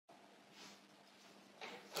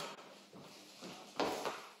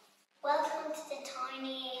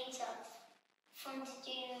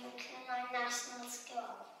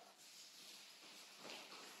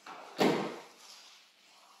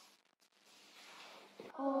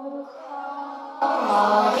Oh, come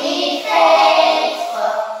on, be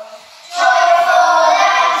faithful, joyful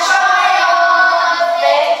and triumphant,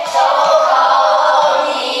 oh,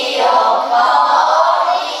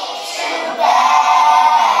 holy, to Bethlehem.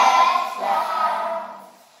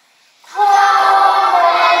 Come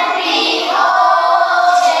and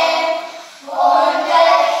behold him, born the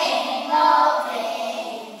King of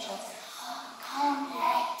angels. Oh, come,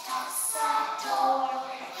 let us adore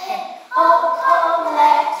him. Oh, come,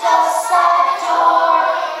 let us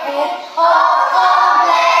adore him. Oh, come,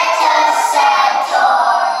 let us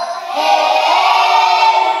adore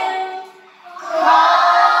him.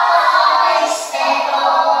 Christ the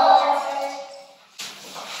Lord.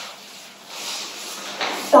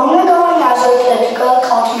 Long ago in Nazareth lived a girl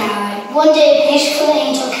called Mary. One day a beautiful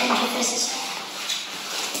angel came to visit her.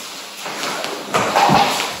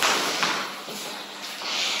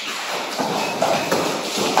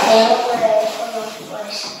 Hail Mary, full of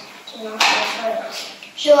grace, do not be afraid.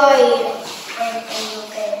 Joy, Praise the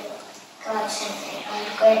Lord, God sent thee, and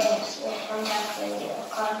great is the contact with you,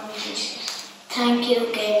 God with Jesus. thank you,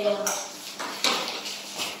 Gabriel.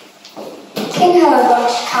 King Herod wanted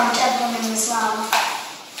to count everyone in Islam.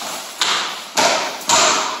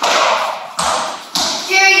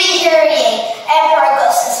 Hear ye, Emperor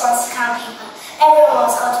Augustus wants to count people. Everyone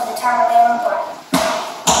must go to the town where they were born.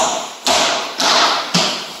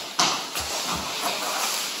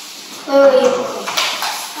 Where were you born?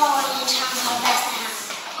 Oh, in a town called Bethlehem.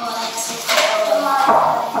 Oh, that's it.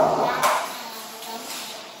 Yeah.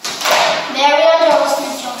 Mary and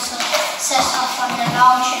Joseph set off on their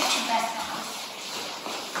long trip to Bethlehem.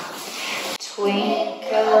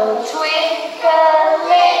 Twinkle, Twinkle,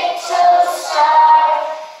 little star,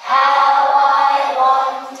 how I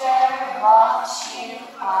wonder what you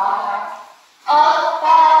are. Up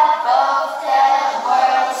above the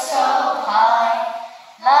world so high,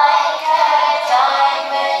 like a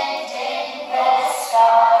diamond in the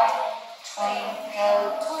sky.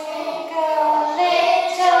 Twinkle, twinkle,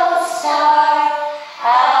 little star,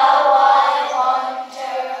 how I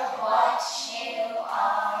wonder what you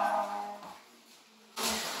are.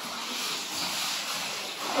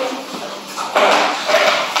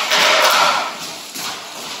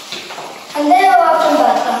 And they arrived in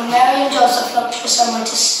Bethlehem. Mary and Joseph looked for somewhere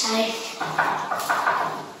to stay.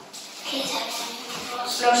 Please have anything for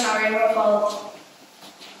us. No, sorry, we're full.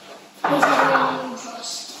 Please have anything for us.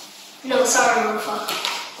 No, sorry, we're full.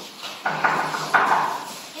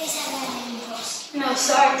 Please have anything for us. No,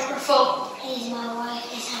 sorry, we're full. Please, my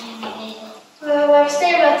wife is having a baby. Well,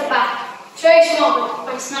 stay right at the back. It's very small,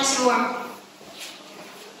 but it's nice and warm.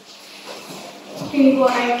 Give me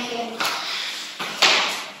water, kid.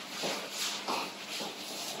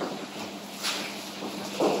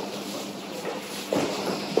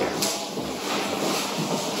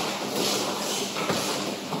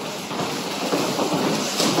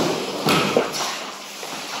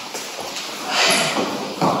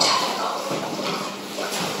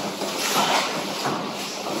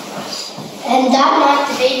 And that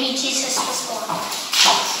night the baby Jesus was born.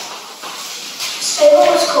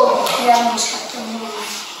 Stable was cold, the animals kept them warm.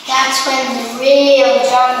 That's when the real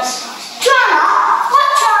drama started. Drama? What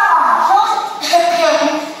drama?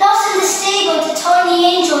 Lost in the stable, the tiny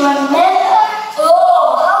angel ran met her.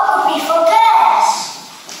 Oh, how could we forget?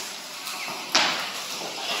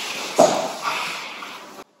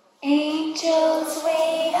 Angels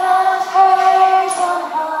we have heard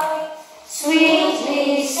on high,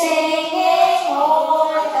 sweetly singing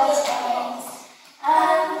o'er the skies,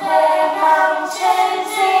 and their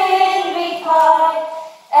mountains in reply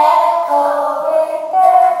echo with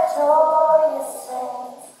their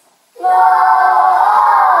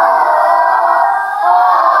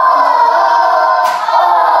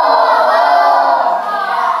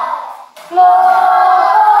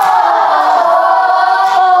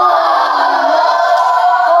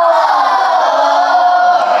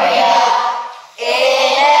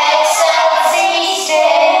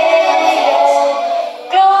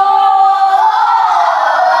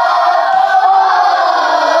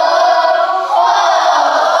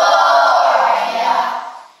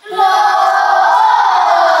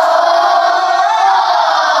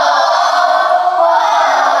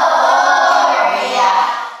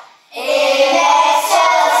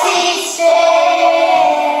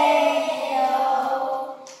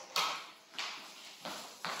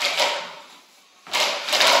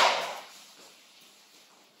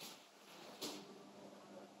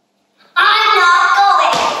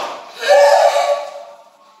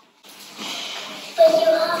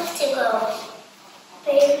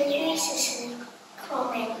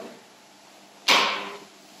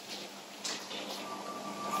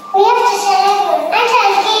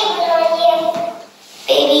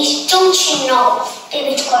you know?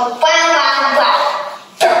 Baby's going wow.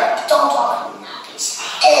 Don't talk about nappies.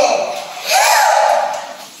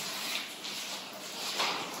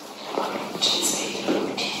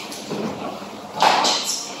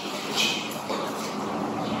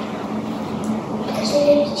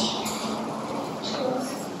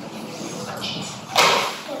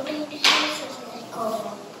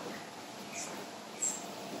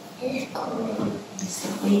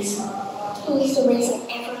 He's the reason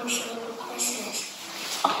everyone's sleeping Christmas.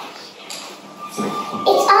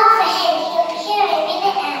 It's all for him. He'll be here in a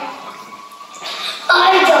minute now. I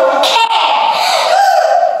don't care.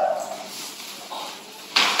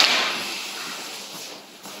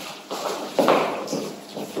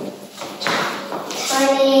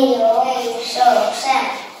 Honey, why are you so upset?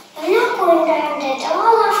 I'm not going down. It's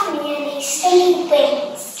all off me and these stinky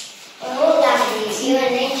wings. Well, hold on, please. You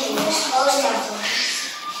and Nicky were supposed to have them.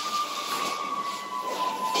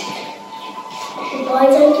 Why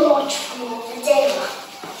don't you watch from the day?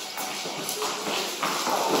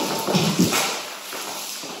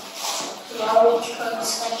 You always go to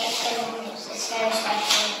sleep at 10 minutes. It's very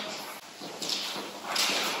special.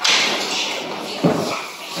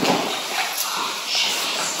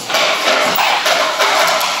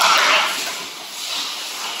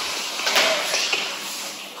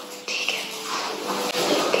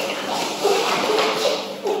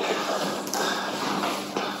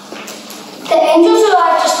 The angels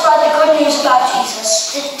arrived to spread the good news about Jesus.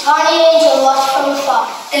 The tiny angel watched from afar.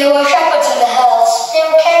 There were shepherds in the hills. They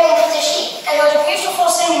were caring for the sheep. And there was a beautiful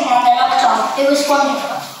singing when they looked up. It was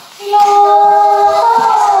wonderful.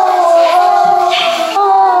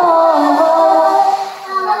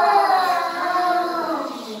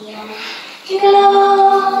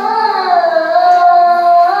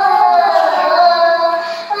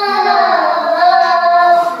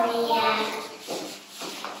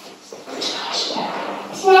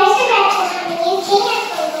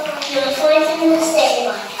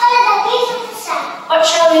 What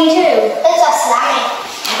shall we do? It's a slamming.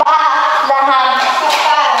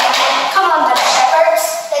 Come on then, shepherds.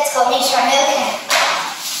 Let's go meet our milkman.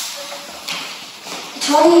 The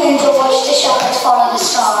tiny angel watched the shepherds follow the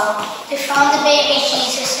star. They found the baby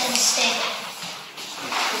Jesus in the stable.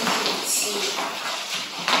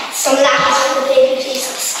 Some nappies for the baby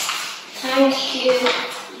Jesus. Thank you,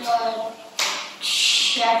 Lord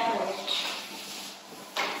Shepherd.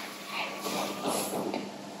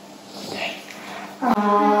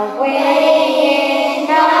 Away in a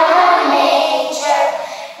manger,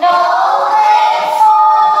 no bread for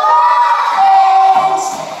our friends.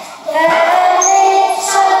 The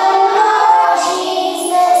little Lord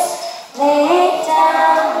Jesus laid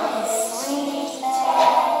down his sweet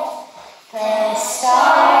head. The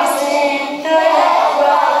stars in the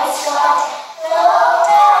bright sky looked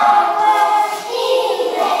down where he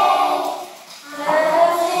lay. The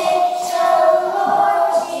little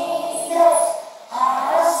Lord Jesus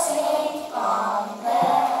asleep on the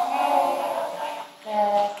hay. The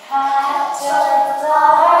cattle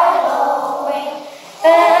are lowing,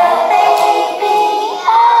 the baby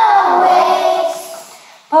awakes.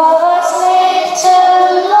 Poor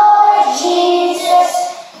little Lord Jesus,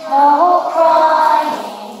 no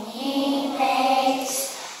crying he makes.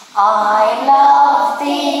 I love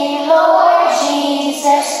thee, Lord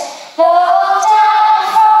Jesus. Look down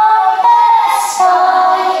from the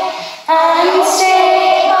sky and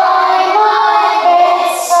stay by my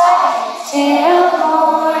bedside till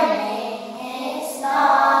morning is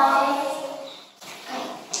nigh.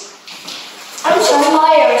 I'm so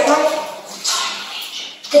tired.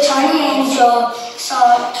 The tiny angel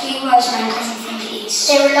saw 3 wise men coming from the east.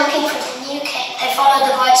 They were looking for the new king. They followed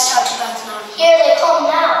the bright star to Bethlehem. Here they come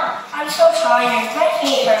now. I'm so tired. My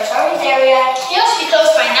feet hurt. Are we there yet? You must be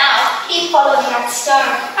close by now. Keep following that star.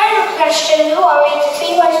 I have a question. Who are we? The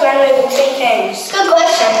 3 wise men with the 3 kings. Good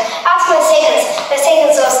question. Ask my Satan's. The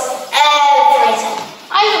Satan's us everything.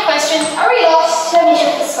 I have a question. Are we lost? Let me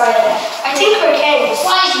check the sky again. I think we're kings.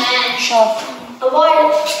 Wise man. Sure. A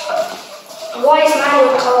wise man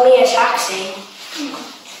would call me a taxi.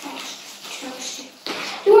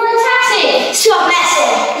 You were a taxi. Stop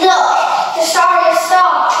messing. Look. The star has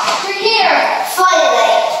stopped. We're here.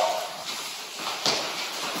 Finally.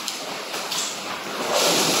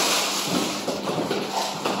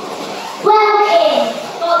 Well, king.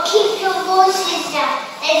 Well, keep your voices down.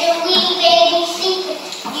 There's a wee baby sleeping.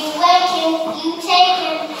 You wake him. You take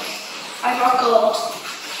him. I brought gold.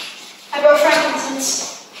 I brought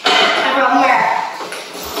frankincense. I brought myrrh.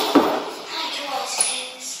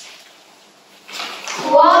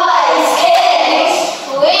 Wise kings,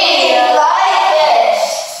 we like this.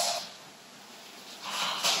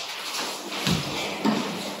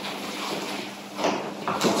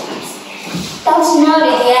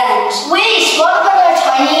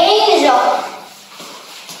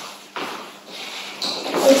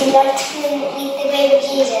 you like to meet the baby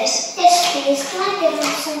Jesus? Yes, please. Can I give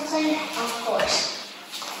him something? Of course.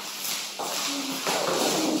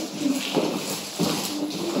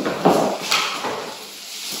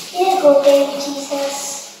 Here you go, baby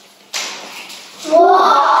Jesus.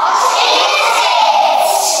 What is it?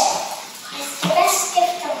 It's the best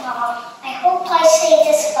gift of all. I hope I say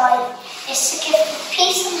this by. It's the gift of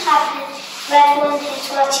peace and happiness for everyone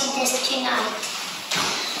who's watching this tonight.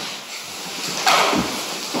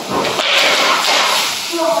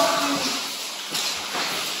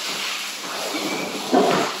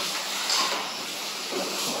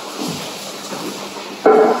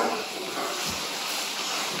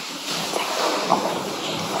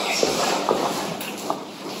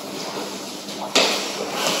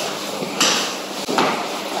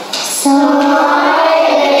 So